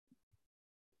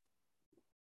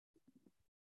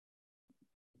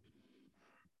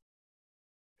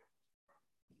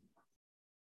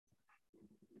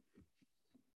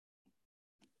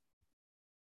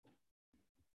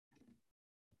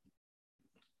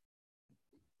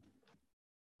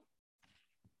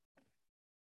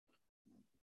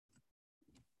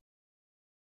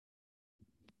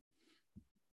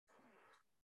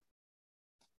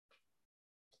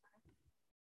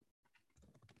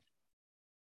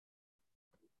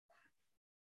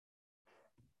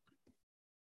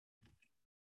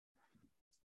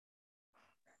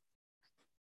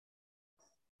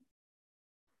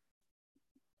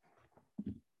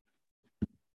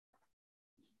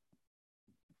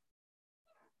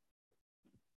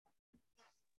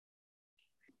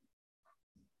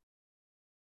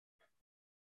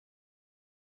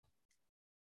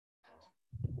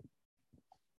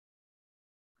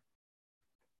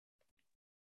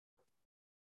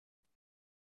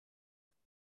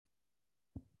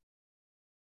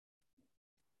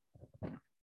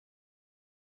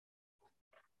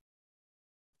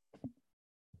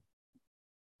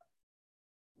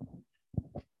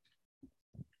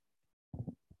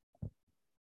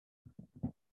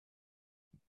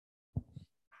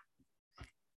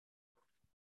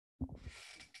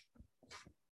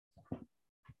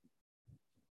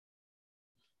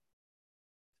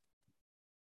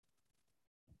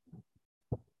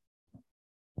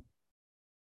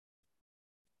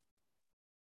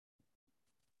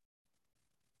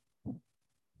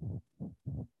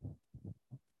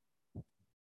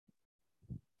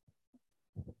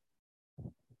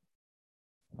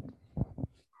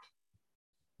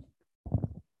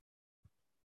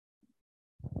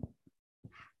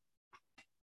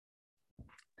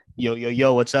Yo, yo,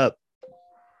 yo, what's up?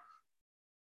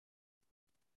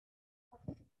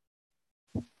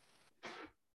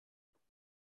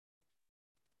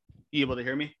 You able to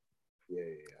hear me? Yeah,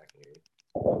 yeah, I can hear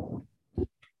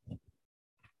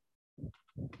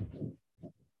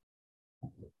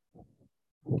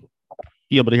you.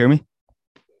 You able to hear me?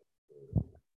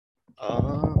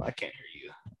 I can't hear you.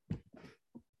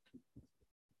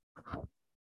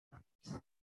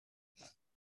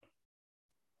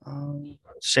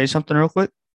 Say something real quick.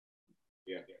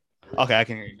 Yeah, yeah. Okay, I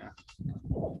can hear you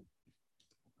now.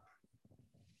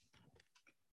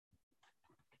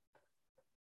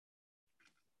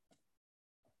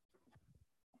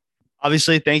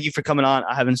 Obviously, thank you for coming on.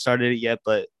 I haven't started it yet,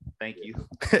 but thank you.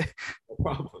 No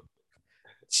problem.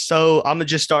 So I'm gonna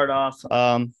just start off.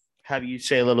 Have you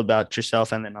say a little about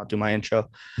yourself, and then I'll do my intro.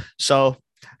 So,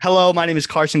 hello, my name is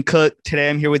Carson Cook.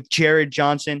 Today, I'm here with Jared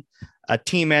Johnson, a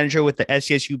team manager with the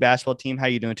SCSU basketball team. How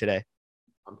you doing today?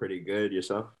 I'm pretty good.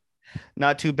 Yourself?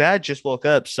 Not too bad. Just woke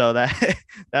up, so that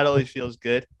that always feels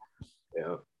good.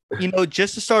 Yeah.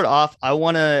 Just to start off, I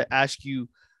want to ask you,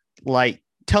 like,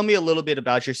 tell me a little bit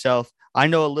about yourself. I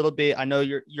know a little bit. I know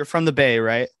you're from the Bay,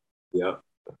 right? Yeah.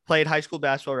 Played high school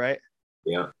basketball, right?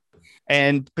 Yeah.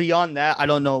 And beyond that, I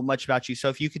don't know much about you. So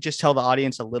if you could just tell the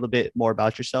audience a little bit more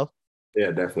about yourself.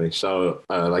 Yeah, definitely. So,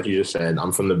 like you just said,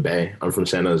 I'm from the Bay. I'm from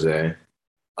San Jose.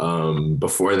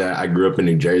 Before that, I grew up in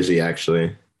New Jersey,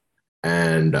 actually.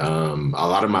 And a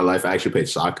lot of my life, I actually played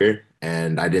soccer,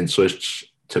 and I didn't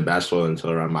switch to basketball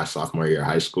until around my sophomore year of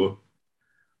high school.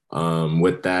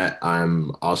 With that,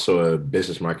 I'm also a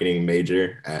business marketing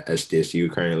major at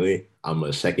SDSU currently. I'm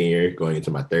a second year going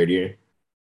into my third year.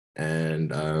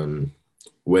 And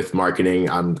with marketing,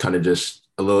 I'm kind of just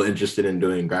a little interested in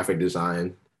doing graphic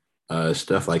design,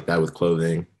 stuff like that with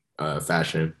clothing,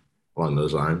 fashion, along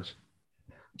those lines.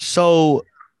 So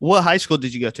what high school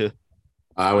did you go to?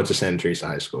 I went to Santa Teresa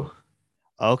High School.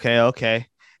 Okay, okay.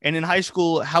 And in high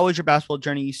school, how was your basketball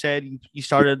journey? You said you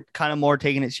started kind of more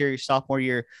taking it serious sophomore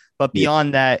year, but Yeah,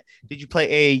 beyond that, did you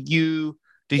play AAU?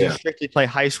 Did you yeah. strictly play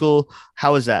high school?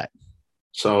 How was that?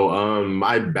 So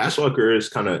my basketball career is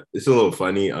kind of it's a little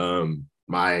funny.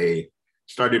 My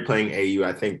started playing AU,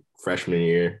 I think freshman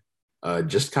year,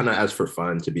 just kind of as for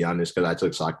fun, to be honest, because I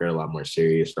took soccer a lot more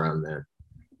serious around then.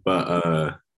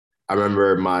 But I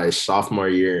remember my sophomore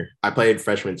year, I played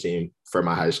freshman team for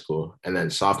my high school. And then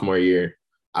sophomore year,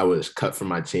 I was cut from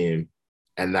my team.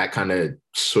 And that kind of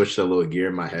switched a little gear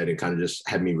in my head and kind of just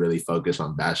had me really focus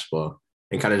on basketball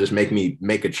and kind of just make me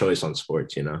make a choice on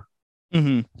sports, you know?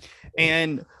 Hmm.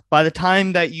 And by the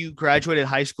time that you graduated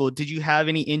high school, did you have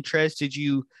any interest? Did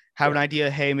you have Yeah. an idea?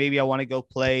 Hey, maybe I want to go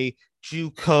play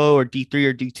JUCO or D3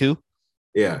 or D2?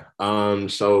 Yeah.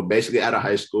 So basically out of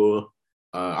high school,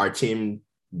 our team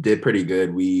did pretty good.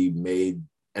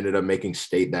 Ended up making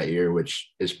state that year,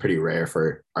 which is pretty rare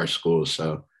for our school.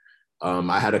 So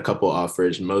I had a couple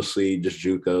offers, mostly just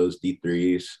JUCOs,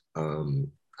 D3s.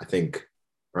 I think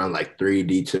around like three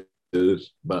D2s.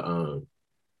 But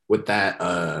with that,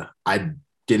 I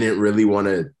didn't really want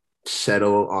to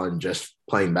settle on just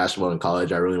playing basketball in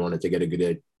college. I really wanted to get a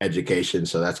good education.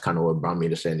 So that's kind of what brought me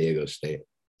to San Diego State.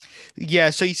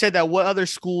 Yeah. So you said that. What other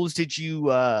schools did you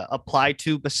apply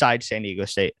to besides San Diego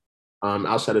State?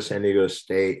 Outside of San Diego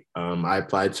State, I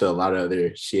applied to a lot of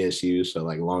other CSUs, so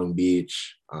like Long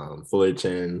Beach,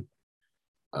 Fullerton,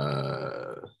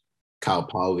 uh, Cal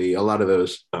Poly, a lot of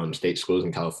those state schools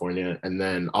in California, and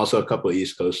then also a couple of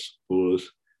East Coast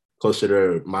schools closer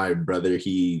to my brother.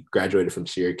 He graduated from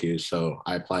Syracuse, so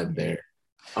I applied there.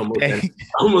 Almost ended, Dang.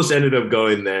 almost ended up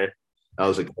going there. That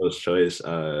was a close choice.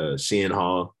 Seton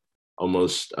Hall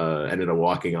almost ended up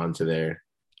walking onto there.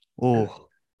 And Oh,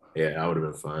 yeah, that would have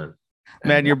been fun.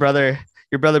 man, And your brother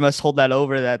must hold that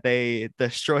over that they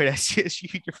destroyed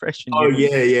SCSU your freshman oh year.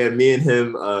 yeah, yeah. Me and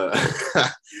him. I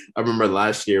remember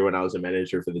last year when I was a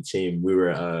manager for the team, we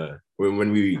were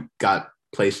when we got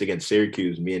placed against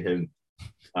Syracuse. Me and him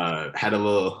had a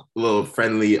little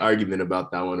friendly argument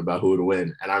about that one about who would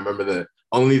win. And I remember the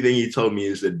only thing he told me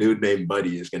is the dude named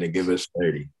Buddy is going to give us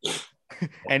 30.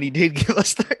 And he did give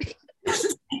us 30.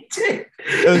 He did.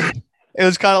 It was it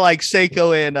was kind of like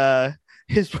Seiko and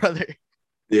his brother.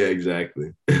 Yeah,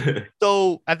 exactly.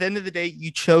 So at the end of the day,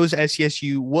 you chose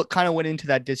SCSU. What kind of went into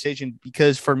that decision?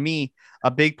 Because for me,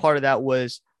 a big part of that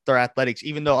was their athletics,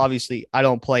 even though obviously I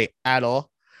don't play at all,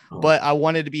 Oh, but I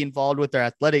wanted to be involved with their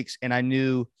athletics. And I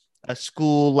knew a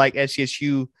school like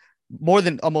SCSU, more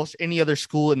than almost any other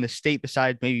school in the state,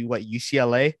 besides maybe what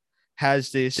UCLA,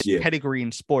 has this yeah. pedigree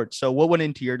in sports. So what went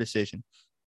into your decision?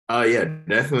 Yeah,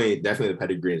 definitely the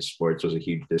pedigree in sports was a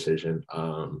huge decision.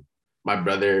 my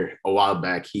brother a while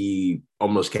back, he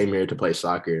almost came here to play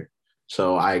soccer.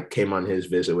 So I came on his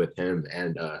visit with him,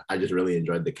 and I just really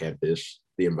enjoyed the campus,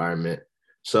 the environment.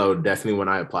 So definitely when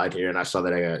I applied here and I saw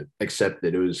that I got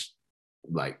accepted, it was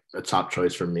like a top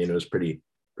choice for me. And it was pretty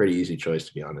easy choice,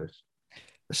 to be honest.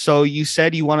 So you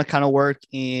said you want to kind of work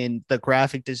in the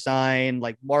graphic design,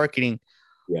 like marketing.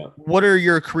 Yeah. What are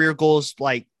your career goals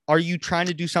like? Are you trying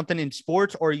to do something in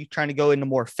sports, or are you trying to go into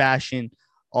more fashion,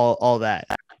 all that?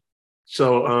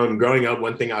 So growing up,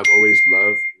 one thing I've always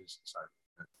loved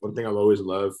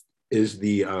is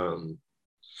the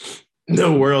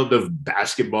world of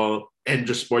basketball and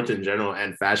just sports in general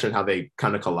and fashion, how they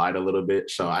kind of collide a little bit.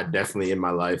 So I definitely in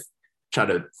my life try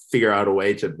to figure out a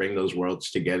way to bring those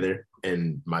worlds together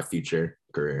in my future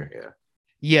career. Yeah.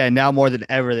 Yeah, now more than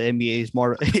ever, the NBA is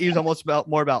more is almost about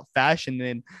more about fashion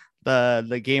than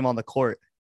the game on the court.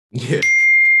 Yeah.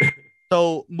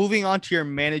 So moving on to your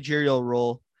managerial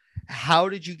role, how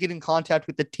did you get in contact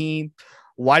with the team?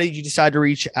 Why did you decide to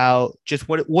reach out? Just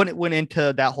what it went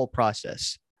into that whole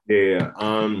process. Yeah.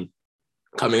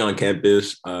 Coming on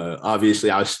campus, obviously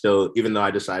I was still, even though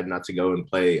I decided not to go and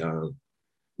play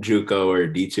JUCO or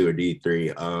D2 or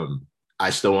D3, I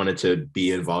still wanted to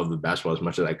be involved with basketball as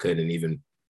much as I could and even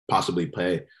possibly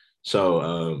play.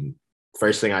 So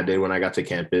first thing I did when I got to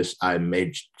campus, I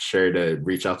made sure to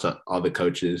reach out to all the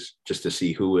coaches just to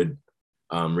see who would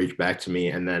reach back to me.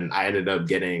 And then I ended up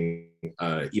getting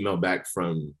email back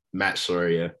from Matt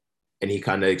Soria, and he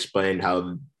kind of explained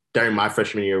how during my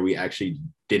freshman year, we actually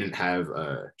didn't have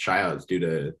tryouts due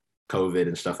to COVID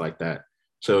and stuff like that.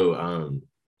 So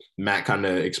Matt kind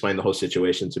of explained the whole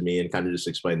situation to me and kind of just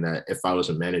explained that if I was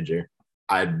a manager,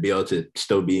 I'd be able to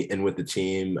still be in with the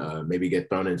team, maybe get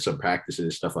thrown in some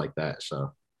practices, stuff like that.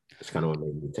 So that's kind of what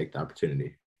made me take the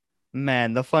opportunity.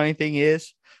 Man, the funny thing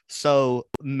is, so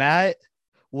Matt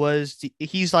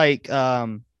he's like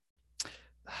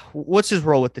what's his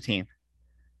role with the team?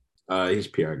 He's a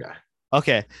PR guy.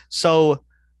 Okay. So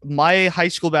my high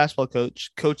school basketball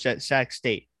coach coached at Sac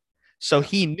State. So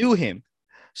he knew him.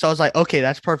 So I was like, okay,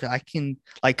 that's perfect. I can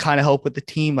like kind of help with the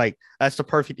team. Like that's the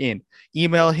perfect in.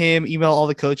 Email him, email all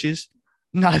the coaches.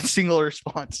 Not a single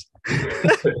response.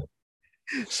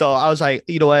 So I was like,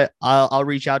 you know what? I'll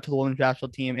reach out to the women's basketball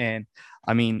team. And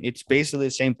I mean, it's basically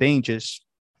the same thing, just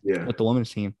Yeah. with the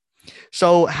women's team.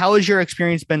 So how has your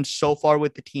experience been so far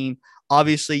with the team?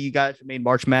 Obviously, you guys have made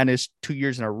March Madness 2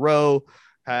 years in a row,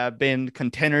 have been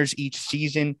contenders each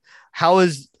season. How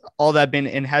has all that been,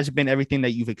 and has it been everything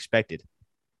that you've expected?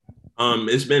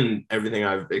 It's been everything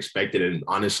I've expected and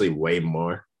honestly way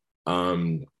more.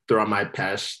 Throughout my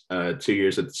past 2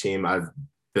 years at the team, I've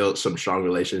built some strong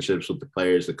relationships with the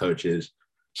players, the coaches.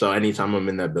 So anytime I'm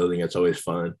in that building, it's always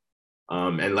fun.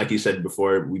 And like you said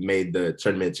before, we made the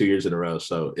tournament 2 years in a row.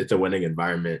 So it's a winning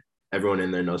environment. Everyone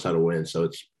in there knows how to win. So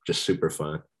it's just super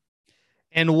fun.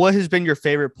 And what has been your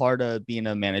favorite part of being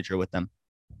a manager with them?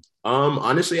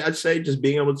 Honestly, I'd say just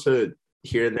being able to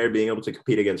here and there, being able to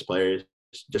compete against players,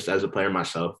 just as a player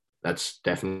myself, that's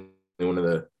definitely one of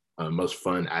the most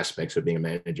fun aspects of being a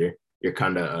manager. You're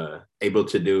kind of able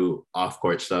to do off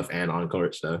court stuff and on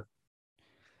court stuff.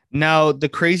 Now, the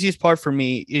craziest part for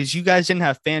me is you guys didn't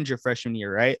have fans your freshman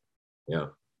year, right? Yeah.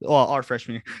 Well, our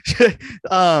freshman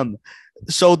year.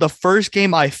 So the first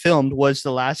game I filmed was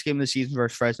the last game of the season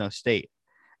versus Fresno State.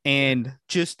 And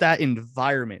just that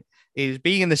environment is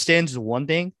being in the stands is one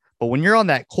thing, but when you're on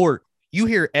that court, you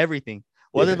hear everything,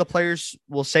 whether the players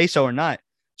will say so or not.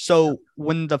 So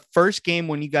when the first game,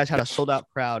 when you guys had a sold out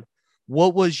crowd,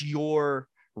 what was your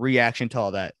reaction to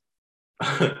all that?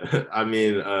 I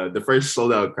mean, the first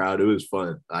sold out crowd, it was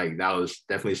fun. Like that was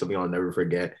definitely something I'll never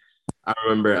forget. I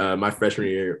remember my freshman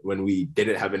year when we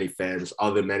didn't have any fans,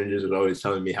 all the managers were always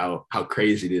telling me how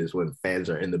crazy it is when fans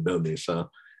are in the building. So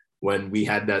when we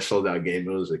had that sold out game,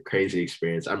 it was a crazy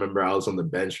experience. I remember I was on the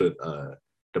bench with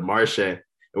DeMarsha, and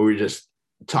we were just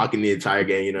talking the entire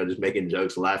game, just making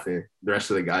jokes, laughing. The rest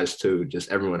of the guys too,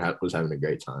 just everyone was having a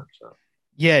great time. So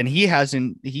yeah, and he's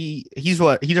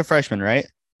a freshman, right?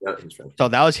 yeah, he's freshman. So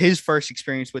that was his first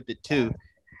experience with it too.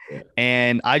 Yeah.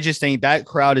 And I just think that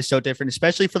crowd is so different,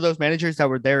 especially for those managers that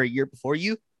were there a year before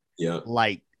you. Yeah.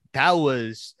 Like I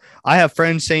have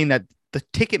friends saying that the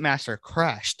Ticketmaster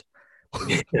crashed.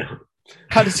 Yeah.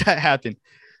 How does that happen?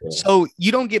 Yeah. So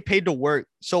you don't get paid to work.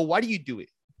 So why do you do it?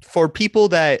 For people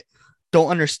that don't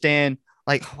understand,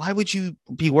 like, why would you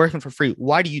be working for free?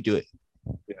 Why do you do it?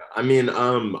 Yeah. I mean,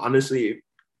 honestly,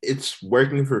 it's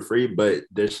working for free, but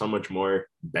there's so much more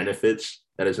benefits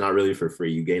that it's not really for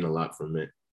free. You gain a lot from it.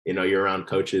 You're around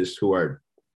coaches who are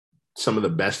some of the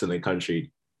best in the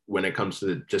country when it comes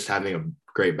to just having a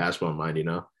great basketball mind.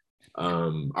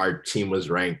 our team was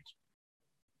ranked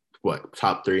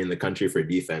top 3 in the country for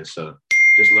defense. So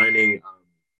just learning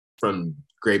from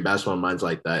great basketball minds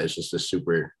like that is just a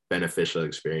super beneficial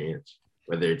experience.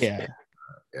 Whether it's yeah.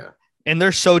 And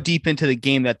they're so deep into the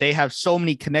game that they have so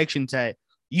many connections that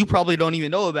you probably don't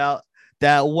even know about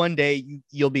that one day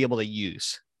you'll be able to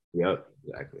use. Yep,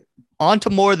 exactly. On to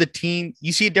more of the team.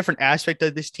 You see a different aspect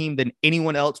of this team than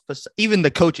anyone else, but even the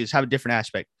coaches have a different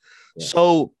aspect. Yeah.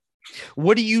 So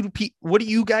what do you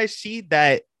guys see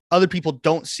that other people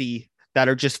don't see that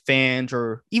are just fans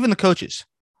or even the coaches?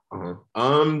 I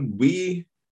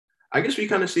guess we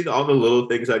kind of see all the little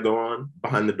things that go on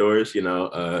behind the doors,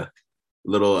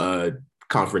 little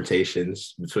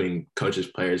confrontations between coaches,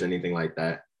 players, anything like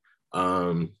that.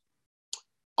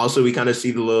 Also, we kind of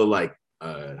see the little how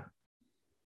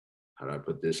do I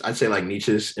put this? I'd say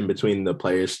niches in between the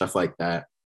players, stuff like that.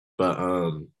 But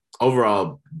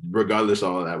overall, regardless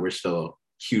of all that, we're still a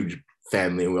huge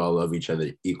family and we all love each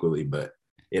other equally. But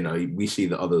we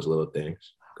see all those little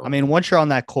things. I mean, once you're on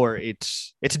that court,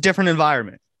 it's a different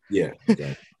environment. Yeah.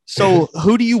 Exactly. So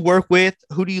who do you work with?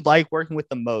 Who do you like working with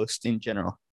the most in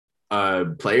general?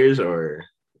 Players or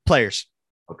players?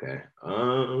 Okay.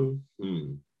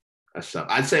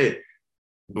 I'd say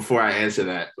before I answer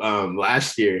that,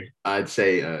 last year I'd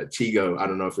say Tigo. I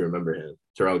don't know if you remember him,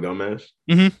 Terrell Gomez.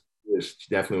 Mm-hmm. He was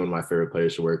definitely one of my favorite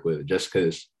players to work with, just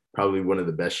because probably one of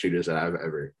the best shooters that I've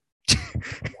ever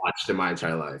watched in my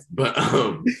entire life. But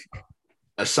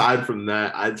aside from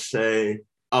that, I'd say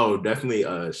definitely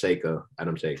Seiko,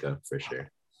 Adam Seiko for sure.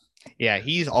 Yeah,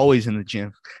 he's always in the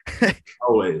gym.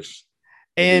 Always.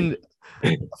 And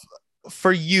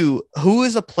for you, who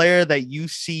is a player that you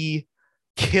see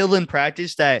kill in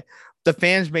practice that the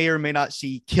fans may or may not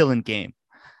see kill in game?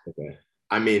 Okay.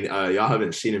 I mean, y'all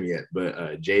haven't seen him yet, but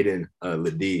Jaden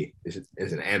Ledee is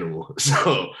an animal.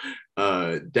 So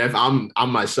I'm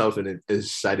myself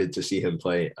excited to see him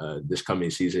play this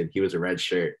coming season. He was a red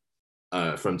shirt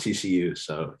from TCU,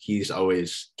 so he's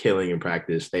always killing in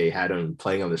practice. They had him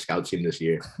playing on the scout team this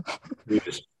year. He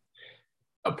was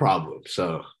a problem,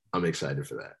 so I'm excited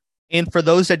for that. And for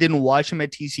those that didn't watch him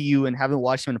at TCU and haven't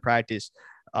watched him in practice,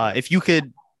 if you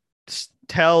could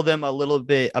tell them a little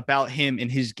bit about him and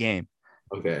his game.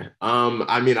 Okay.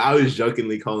 I mean, I always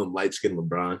jokingly call him light skinned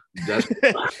LeBron. That's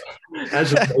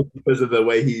just because of the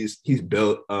way he's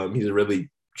built. He's a really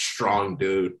strong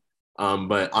dude.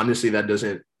 But honestly, that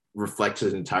doesn't reflect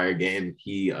his entire game.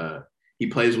 He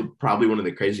plays with probably one of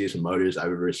the craziest motors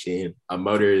I've ever seen. A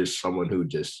motor is someone who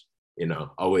just,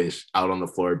 always out on the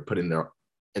floor, putting their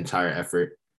entire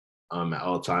effort at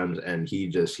all times. And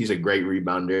he's a great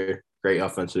rebounder, great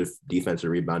offensive, defensive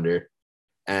rebounder.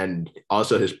 And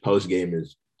also his post game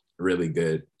is really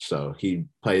good. So he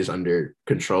plays under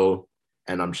control.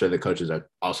 And I'm sure the coaches are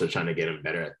also trying to get him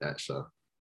better at that. So,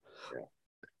 yeah.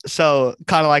 So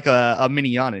kind of like a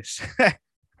mini Giannis.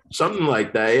 Something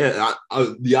like that. Yeah.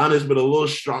 Giannis, but a little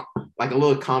strong, like a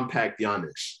little compact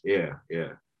Giannis. Yeah.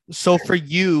 Yeah. So for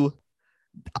you,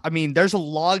 I mean, there's a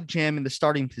log jam in the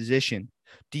starting position.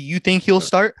 Do you think he'll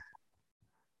start?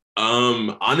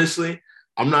 Honestly,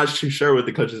 I'm not too sure what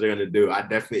the coaches are going to do. I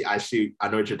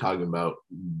know what you're talking about.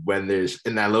 When there's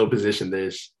in that low position,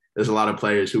 there's a lot of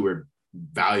players who are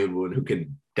valuable and who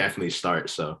can definitely start.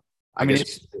 So I mean,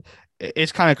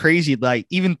 it's kind of crazy. Like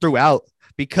even throughout,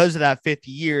 because of that fifth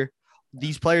year,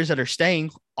 these players that are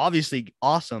staying, obviously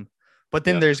awesome. But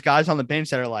then there's guys on the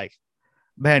bench that are like,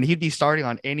 man, he'd be starting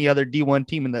on any other D1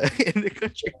 team in the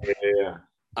country. Yeah.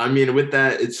 I mean, with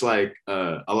that, it's like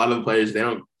a lot of the players, they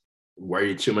don't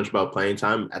worry too much about playing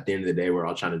time. At the end of the day, we're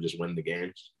all trying to just win the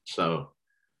games. So,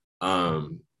 but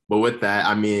with that,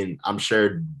 I mean, I'm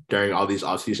sure during all these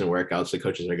offseason workouts, the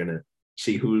coaches are going to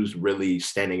see who's really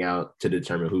standing out to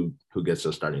determine who gets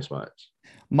those starting spots.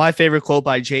 My favorite quote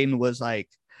by Jaden was like,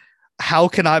 how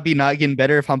can I be not getting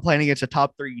better if I'm playing against a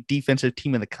top 3 defensive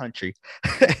team in the country?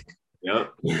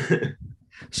 Yep.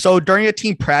 So during a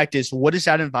team practice, what is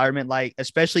that environment like,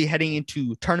 especially heading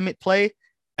into tournament play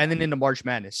and then into March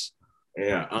Madness?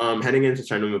 Yeah. Heading into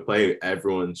tournament play,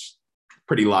 everyone's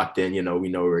pretty locked in. We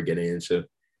know what we're getting into.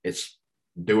 It's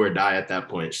do or die at that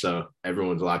point. So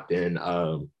everyone's locked in.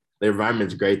 The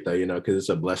environment's great though, because it's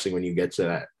a blessing when you get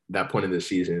to that point of the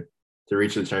season to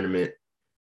reach the tournament.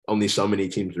 Only so many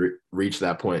teams reach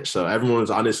that point. So everyone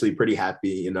was honestly pretty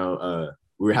happy.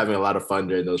 We were having a lot of fun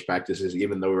during those practices,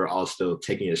 even though we were all still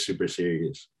taking it super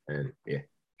serious. And yeah.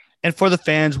 And for the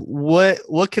fans,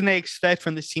 what can they expect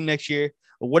from this team next year?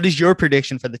 What is your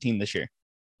prediction for the team this year?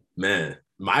 Man,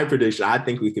 my prediction, I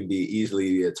think we can be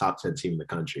easily a top 10 team in the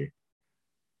country.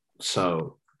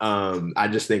 So I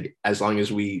just think as long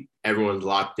as we everyone's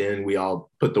locked in. We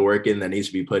all put the work in that needs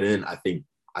to be put in. I think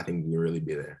we can really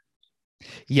be there.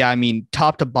 Yeah, I mean,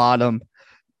 top to bottom,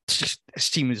 this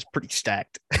team is pretty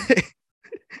stacked.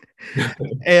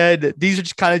 And these are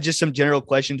just kind of just some general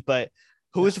questions, but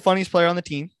who is the funniest player on the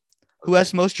team? Who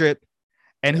has the most drip?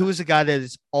 And who is the guy that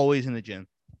is always in the gym?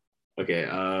 Okay.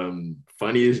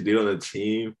 Funniest dude on the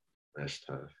team. That's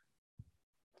tough.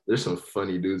 There's some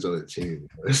funny dudes on the team.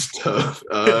 That's tough.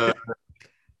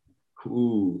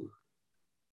 Ooh.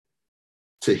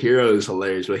 Tahiro is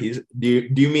hilarious, but do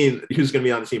you mean who's gonna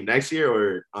be on the team next year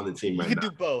or on the team right now? You can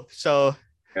do both. So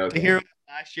Okay. Tahiro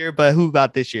last year, but who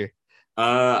about this year?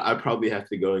 I probably have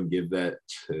to go and give that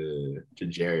to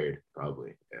Jared,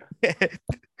 probably. Yeah.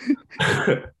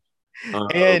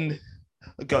 And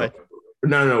go ahead.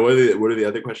 No. What are the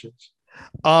other questions?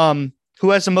 Who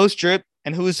has the most drip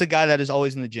and who is the guy that is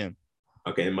always in the gym?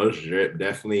 Okay, most drip,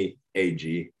 definitely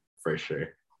AG for sure.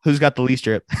 Who's got the least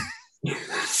drip?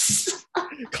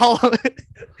 Call him.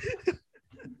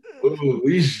 Ooh,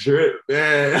 least drip,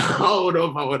 man. I don't know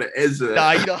if I want to answer that.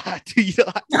 Nah, you don't have to. You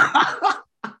don't have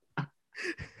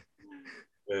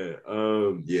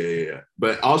to. Yeah.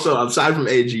 But also, aside from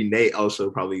AG, Nate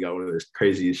also probably got one of the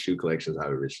craziest shoe collections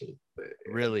I've ever seen. But,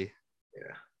 yeah. Really?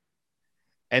 Yeah.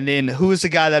 And then who is the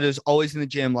guy that is always in the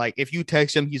gym? Like if you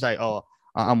text him, he's like, "Oh,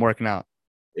 I'm working out."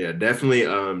 Yeah, definitely.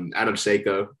 Adam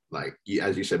Seiko, like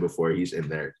as you said before, he's in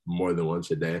there more than once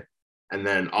a day. And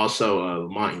then also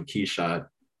Lamont and Keyshot,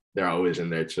 they're always in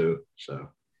there too. So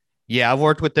yeah, I've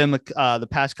worked with them the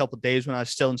past couple of days when I was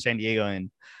still in San Diego,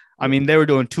 and I mean they were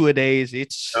doing 2 a days.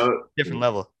 It's different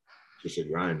level. Just a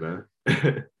grind, man.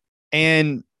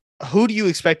 And who do you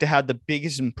expect to have the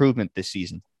biggest improvement this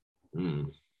season?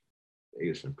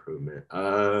 Biggest improvement.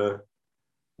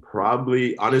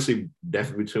 Probably, honestly,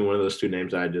 definitely between one of those two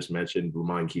names that I just mentioned,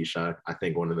 Lamont and Keyshot. I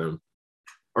think one of them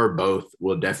or both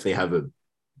will definitely have a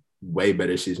way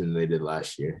better season than they did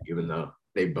last year, even though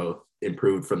they both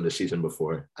improved from the season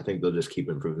before. I think they'll just keep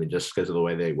improving just because of the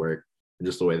way they work and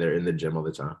just the way they're in the gym all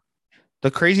the time. The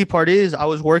crazy part is I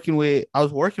was working with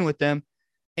them,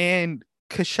 and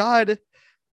Kashad,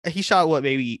 he shot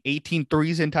maybe 18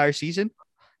 threes the entire season.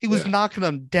 He was knocking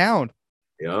them down.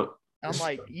 Yep. I'm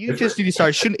like, you just need to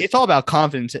start shooting. It's all about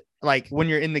confidence, like when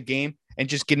you're in the game and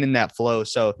just getting in that flow.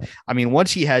 So, I mean,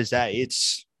 once he has that,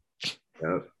 it's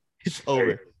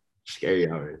over. Scary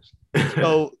hours.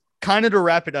 So, kind of to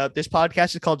wrap it up, this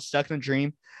podcast is called Stuck in a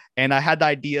Dream. And I had the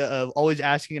idea of always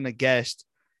asking a guest,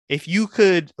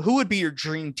 who would be your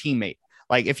dream teammate?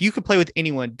 Like, if you could play with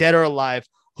anyone, dead or alive,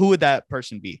 who would that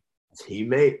person be?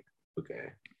 Teammate? Okay.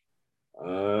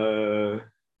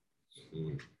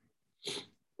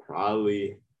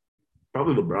 Probably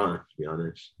LeBron, to be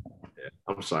honest. Yeah,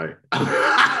 I'm sorry.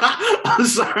 I'm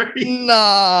sorry.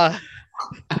 Nah.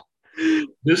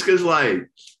 Just because, like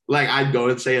I'd go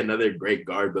and say another great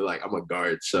guard, but, like, I'm a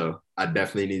guard, so I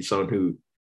definitely need someone who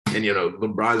 – and,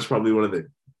 LeBron is probably one of the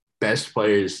best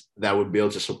players that would be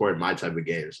able to support my type of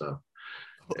game, so.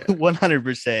 Yeah.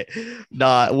 100%.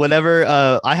 Nah, whenever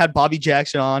I had Bobby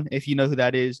Jackson on, if you know who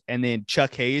that is, and then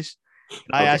Chuck Hayes.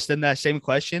 I asked them that same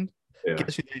question. Yeah.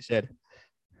 Guess who they said?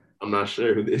 I'm not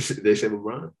sure who they said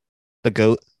LeBron. The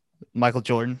GOAT, Michael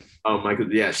Jordan. Oh,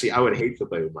 Michael. Yeah, see, I would hate to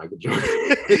play with Michael Jordan.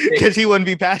 Because he wouldn't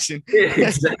be passing. Yeah,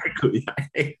 exactly.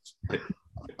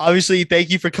 Obviously, thank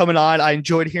you for coming on. I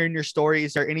enjoyed hearing your story.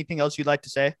 Is there anything else you'd like to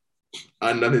say?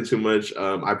 Nothing too much.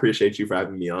 I appreciate you for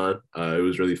having me on. It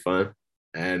was really fun.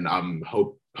 And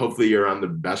hopefully you're on the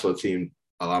basketball team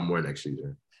a lot more next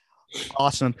season.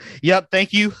 Awesome. Yep.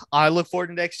 Thank you. I look forward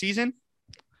to next season.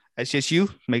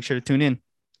 SSU, make sure to tune in.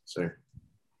 Sir.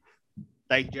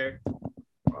 Thank you, Jared.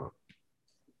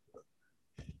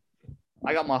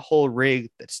 I got my whole rig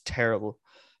that's terrible.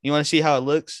 You want to see how it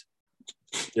looks?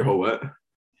 Your whole what?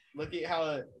 Look at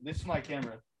how this is my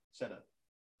camera setup.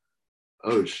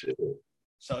 Oh, shit.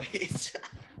 So it's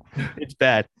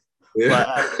bad.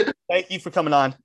 Yeah. But, thank you for coming on.